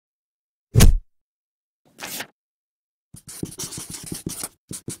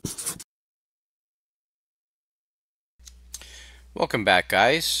Welcome back,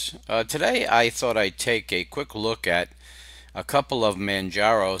 guys. Today I thought I'd take a quick look at a couple of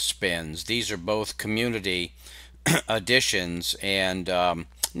Manjaro spins. These are both community additions, and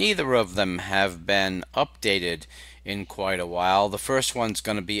neither of them have been updated in quite a while. The first one's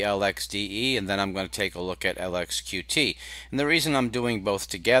going to be LXDE, and then I'm going to take a look at LXQT. And the reason I'm doing both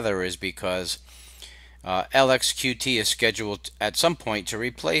together is because LXQT is scheduled at some point to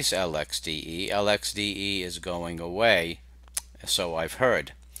replace LXDE. LXDE is going away, so I've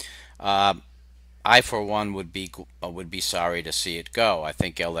heard. Uh, I, for one, would be sorry to see it go. I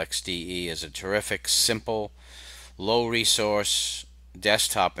think LXDE is a terrific, simple, low resource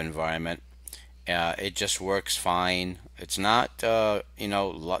desktop environment. It just works fine. It's not, not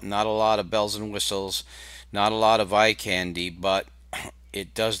a lot of bells and whistles, not a lot of eye candy, but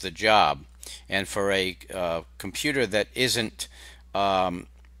it does the job. And for a computer that isn't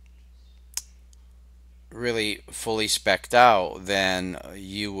really fully spec'd out, then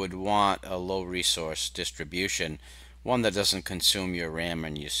you would want a low resource distribution, one that doesn't consume your RAM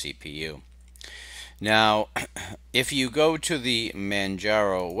and your CPU. Now, if you go to the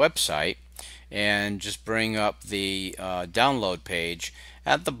Manjaro website and just bring up the download page,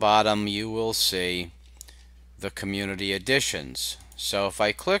 at the bottom you will see the community editions. So if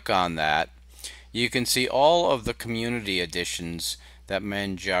I click on that, you can see all of the community editions that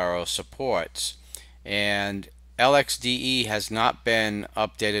Manjaro supports. And LXDE has not been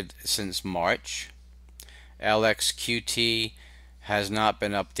updated since March. LXQT has not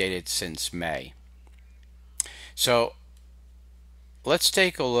been updated since May. So let's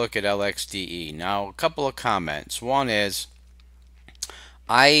take a look at LXDE. Now, a couple of comments. One is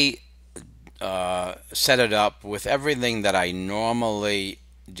I set it up with everything that I normally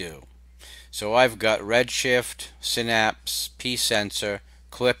do. So I've got Redshift, Synapse, pSensor,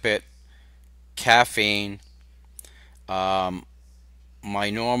 Clipit, Caffeine, my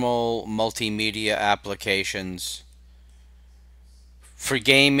normal multimedia applications. For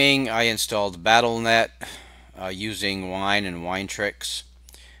gaming, I installed BattleNet using Wine and Winetricks.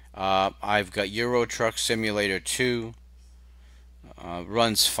 I've got Euro Truck Simulator 2.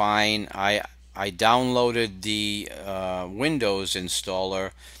 Runs fine. I downloaded the Windows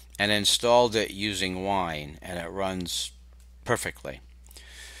installer and installed it using Wine, and it runs perfectly.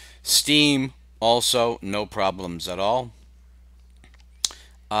 Steam, also no problems at all.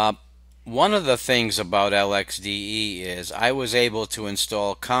 One of the things about LXDE is I was able to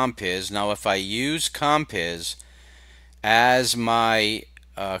install Compiz. Now if I use Compiz as my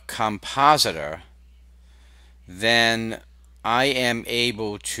compositor, then I am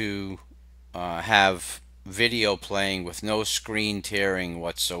able to have video playing with no screen tearing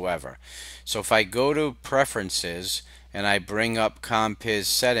whatsoever. So if I go to Preferences and I bring up Compiz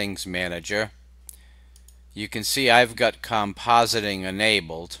Settings Manager, you can see I've got compositing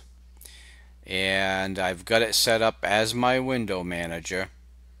enabled, and I've got it set up as my window manager.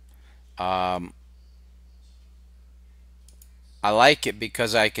 I like it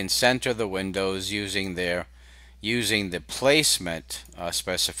because I can center the windows using the placement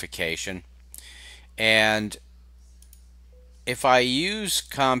specification. And if I use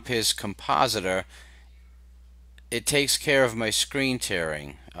Compiz Compositor, it takes care of my screen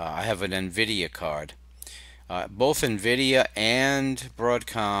tearing. I have an NVIDIA card. Both NVIDIA and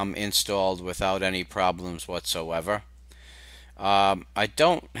Broadcom installed without any problems whatsoever. I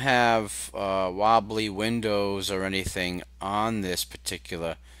don't have wobbly windows or anything on this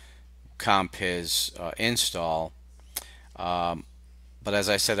particular Compiz install. But as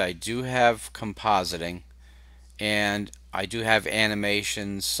I said, I do have compositing, and I do have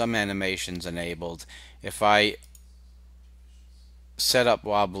animations, some animations enabled. If I set up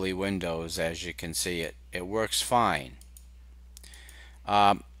wobbly windows, as you can see, it works fine.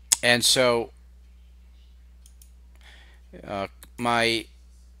 And so my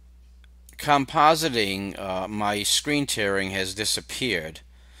compositing, my screen tearing has disappeared,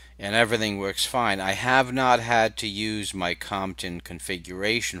 and everything works fine. I have not had to use my Compton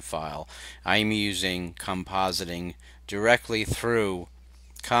configuration file. I'm using compositing directly through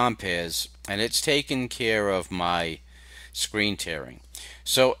Compiz, and it's taken care of my screen tearing.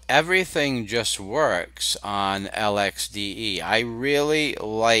 So everything just works on LXDE. I really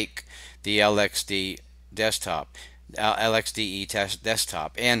like the LXDE desktop,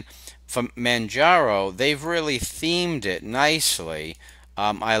 desktop, and from Manjaro, they've really themed it nicely.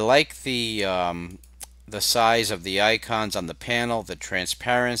 I like the size of the icons on the panel, the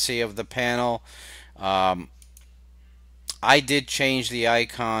transparency of the panel. I did change the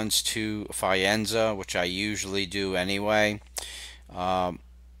icons to Fienza, which I usually do anyway. Um,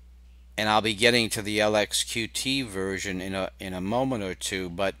 and I'll be getting to the LXQT version in a moment or two,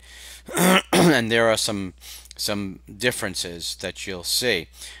 but and there are some differences that you'll see,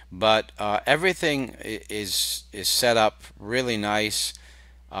 but everything is set up really nice.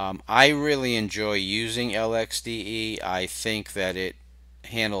 I really enjoy using LXDE. I think that it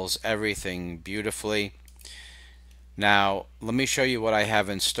handles everything beautifully. Now, let me show you what I have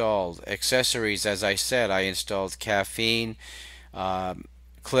installed. Accessories, as I said, I installed Caffeine, um,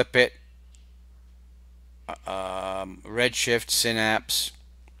 Clip It, Redshift, Synapse.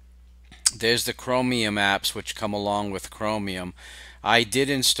 There's the Chromium apps which come along with Chromium. I did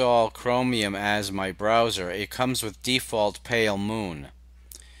install Chromium as my browser. It comes with default Pale Moon,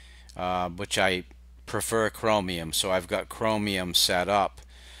 which I prefer Chromium, so I've got Chromium set up.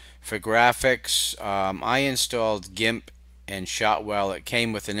 For graphics, I installed GIMP and Shotwell. It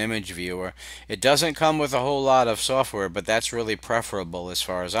came with an image viewer. It doesn't come with a whole lot of software, but that's really preferable as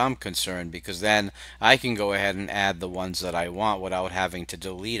far as I'm concerned, because then I can go ahead and add the ones that I want without having to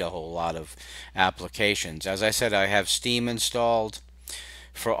delete a whole lot of applications. As I said, I have Steam installed.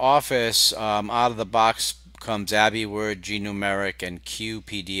 For Office, out of the box comes AbiWord, GNumeric, and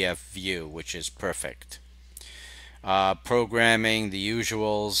QPDF View, which is perfect. Programming, the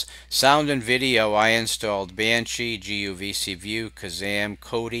usuals. Sound and video, I installed Banshee, GUVC View, Kazam,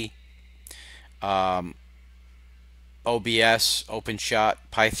 Kodi, OBS, OpenShot,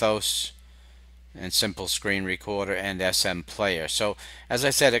 Pythos, and Simple Screen Recorder, and SM Player. So, as I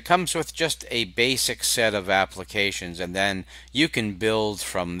said, it comes with just a basic set of applications, and then you can build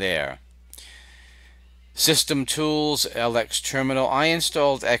from there. System tools, LX Terminal. I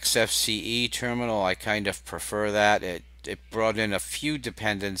installed XFCE Terminal. I kind of prefer that. It brought in a few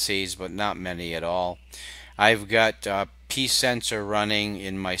dependencies, but not many at all. I've got P-Sensor running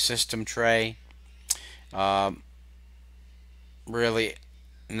in my system tray. Really,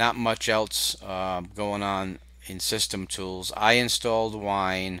 not much else going on in system tools. I installed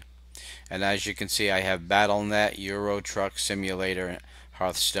Wine, and as you can see, I have BattleNet, Euro Truck Simulator,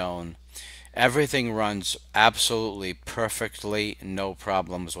 Hearthstone. Everything runs absolutely perfectly, no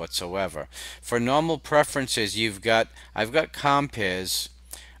problems whatsoever. For normal preferences, I've got Compiz.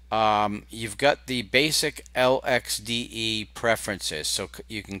 You've got the basic LXDE preferences, so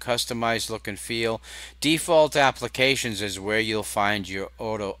you can customize look and feel. Default applications is where you'll find your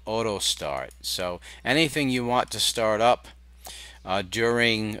auto start. So anything you want to start up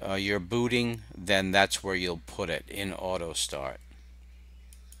during your booting, then that's where you'll put it in auto start.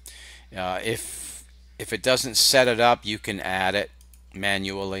 If it doesn't set it up, you can add it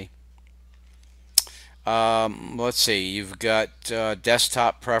manually. Let's see. You've got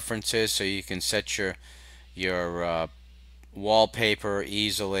desktop preferences, so you can set your wallpaper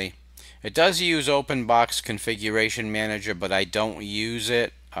easily. It does use OpenBox Configuration Manager, but I don't use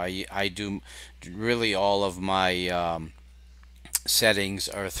it. I do really all of my settings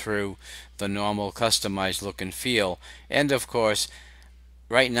are through the normal customized look and feel, and of course.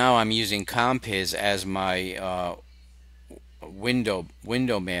 Right now I'm using Compiz as my window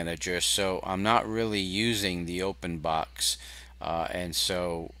manager, so I'm not really using the OpenBox, and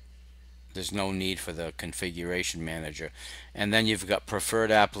so there's no need for the configuration manager. And then you've got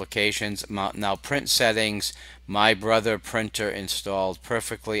preferred applications. Now print settings, my brother printer installed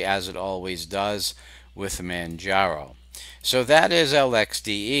perfectly as it always does with Manjaro. So that is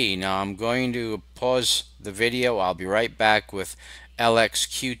LXDE. Now I'm going to pause the video. I'll be right back with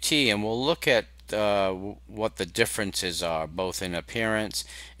LXQT, and we'll look at what the differences are, both in appearance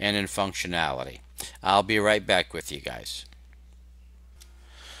and in functionality. I'll be right back with you guys.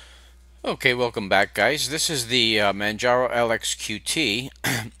 Okay, welcome back, guys. This is the Manjaro LXQT.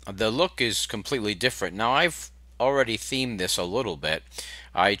 The look is completely different. Now, I've already themed this a little bit.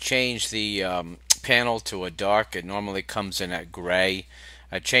 I changed the panel to a dark. It normally comes in at gray.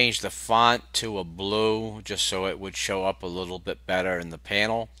 I changed the font to a blue just so it would show up a little bit better in the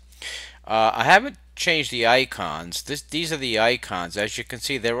panel. I haven't changed the icons. These are the icons. As you can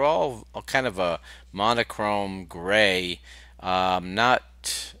see, they're all kind of a monochrome gray. Not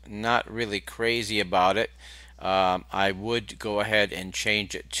really crazy about it. I would go ahead and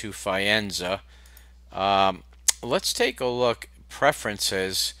change it to Fienza. Let's take a look.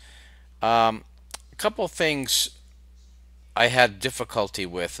 Preferences. A couple things I had difficulty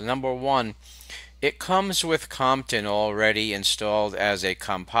with. Number one, it comes with Compton already installed as a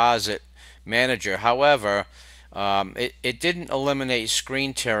composite manager. However, it didn't eliminate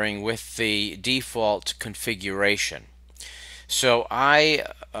screen tearing with the default configuration. So I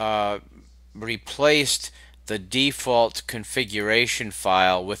replaced the default configuration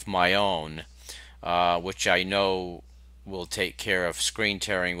file with my own, which I know will take care of screen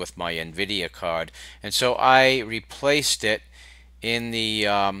tearing with my NVIDIA card. And so I replaced it in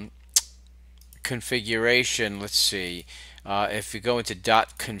the configuration. Let's see, if you go into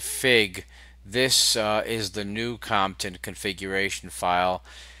 .config, this is the new Compton configuration file.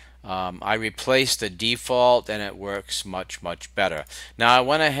 I replaced the default and it works much better. Now I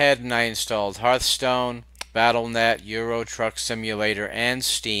went ahead and I installed Hearthstone, Battle.net, Euro Truck Simulator, and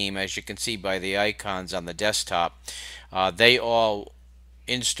Steam. As you can see by the icons on the desktop, they all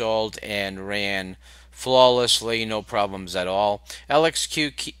installed and ran flawlessly, no problems at all.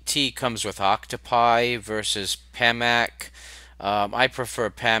 LXQT comes with Octopi versus PAMAC. I prefer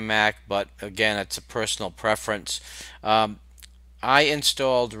PAMAC, but again, it's a personal preference. I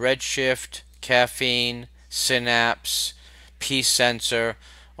installed Redshift, Caffeine, Synapse, P-Sensor,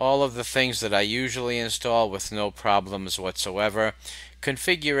 all of the things that I usually install with no problems whatsoever.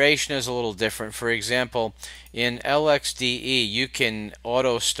 Configuration is a little different. For example, in LXDE, you can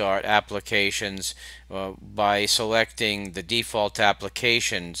auto start applications by selecting the default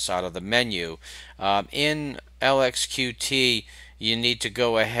applications out of the menu. In LXQT, you need to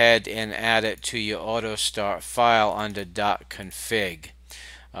go ahead and add it to your auto start file under .config.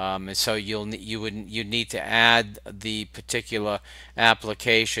 And so you need to add the particular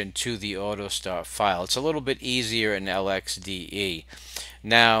application to the auto start file. It's a little bit easier in LXDE.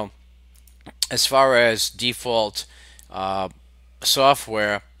 Now, as far as default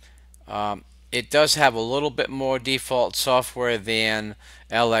software, it does have a little bit more default software than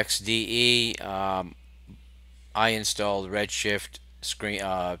LXDE. I installed Redshift,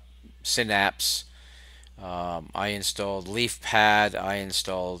 Synapse. I installed LeafPad. I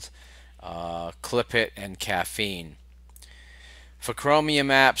installed Clipit and Caffeine. For Chromium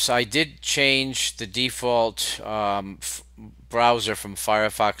apps, I did change the default browser from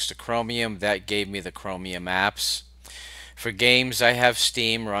Firefox to Chromium. That gave me the Chromium apps. For games, I have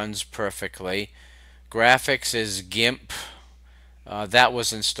Steam, runs perfectly. Graphics is GIMP. That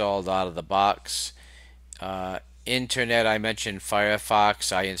was installed out of the box. Internet, I mentioned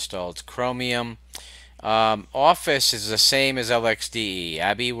Firefox. I installed Chromium. Office is the same as LXDE.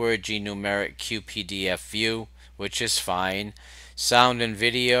 ABI, Word, G-Numeric, QPDF View, which is fine. Sound and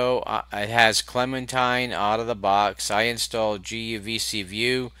video, it has Clementine out of the box. I installed GUVC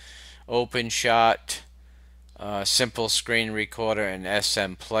View, OpenShot, Simple Screen Recorder, and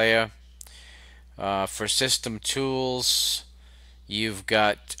SM Player. For system tools, you've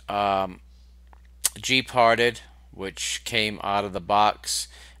got Gparted, which came out of the box.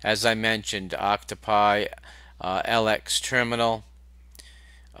 As I mentioned, Octopi, LX Terminal.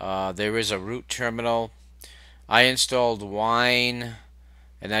 There is a root terminal. I installed Wine,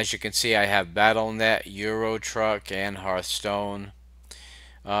 and as you can see, I have Battle.net, Euro Truck, and Hearthstone.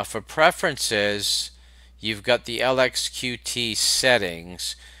 For preferences, you've got the LXQT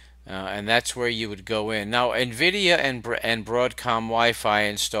settings, and that's where you would go in. Now, NVIDIA and Broadcom Wi-Fi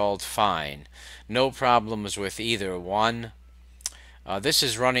installed fine. No problems with either one. This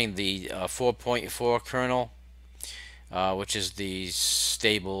is running the 4.4 kernel, which is the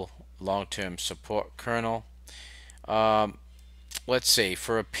stable long-term support kernel. Let's see,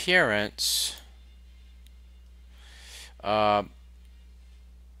 for appearance,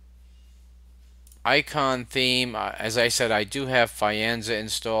 icon theme, as I said, I do have Fienza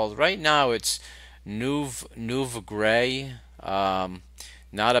installed. Right now it's Nouveau Gray.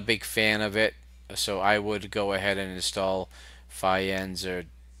 Not a big fan of it, so I would go ahead and install Fienza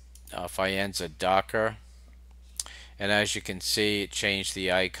Docker. And as you can see, it changed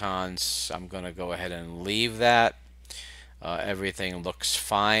the icons. I'm going to go ahead and leave that. Everything looks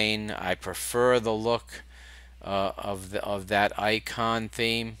fine. I prefer the look of that icon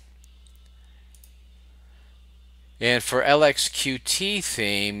theme. And for LXQT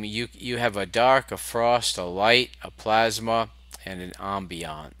theme, you have a dark, a frost, a light, a plasma, and an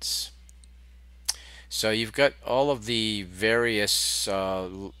ambiance. So you've got all of the various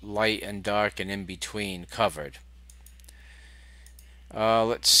light and dark and in between covered.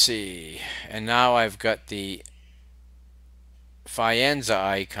 Let's see. And now I've got the Fienza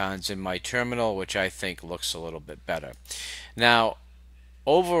icons in my terminal, which I think looks a little bit better. Now,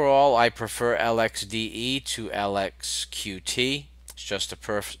 overall, I prefer LXDE to LXQT. It's just a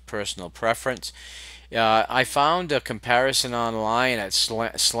personal preference. I found a comparison online at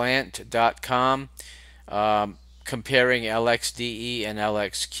slant.com comparing LXDE and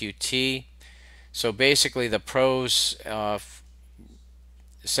LXQT. So basically, the pros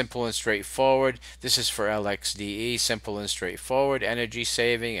simple and straightforward. This is for LXDE, simple and straightforward, energy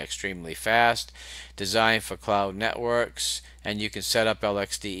saving, extremely fast, designed for cloud networks, and you can set up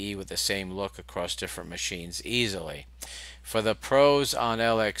LXDE with the same look across different machines easily. For the pros on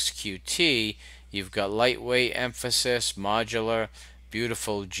LXQT, you've got lightweight emphasis, modular,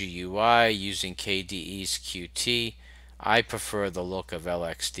 beautiful GUI using KDE's QT. I prefer the look of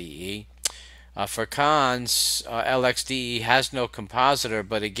LXDE. For cons, LXDE has no compositor,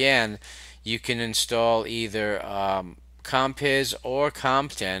 but again, you can install either Compiz or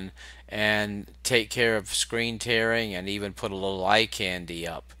Compton and take care of screen tearing and even put a little eye candy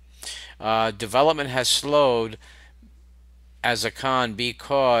up. Development has slowed as a con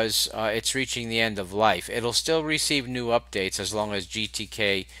because it's reaching the end of life. It'll still receive new updates as long as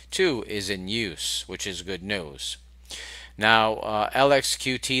GTK2 is in use, which is good news. Now,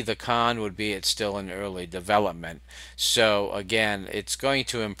 LXQT, the con would be it's still in early development. So again, it's going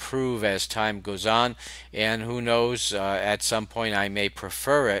to improve as time goes on, and who knows, at some point I may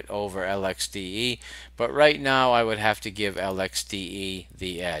prefer it over LXDE, but right now I would have to give LXDE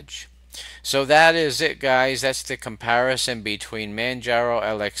the edge. So that is it, guys. That's the comparison between Manjaro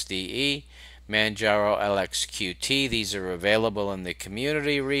LXDE, Manjaro LXQT. These are available in the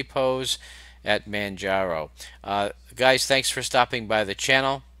community repos at Manjaro. Guys, thanks for stopping by the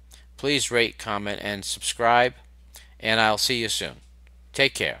channel. Please rate, comment, and subscribe, and I'll see you soon.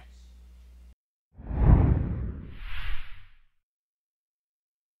 Take care.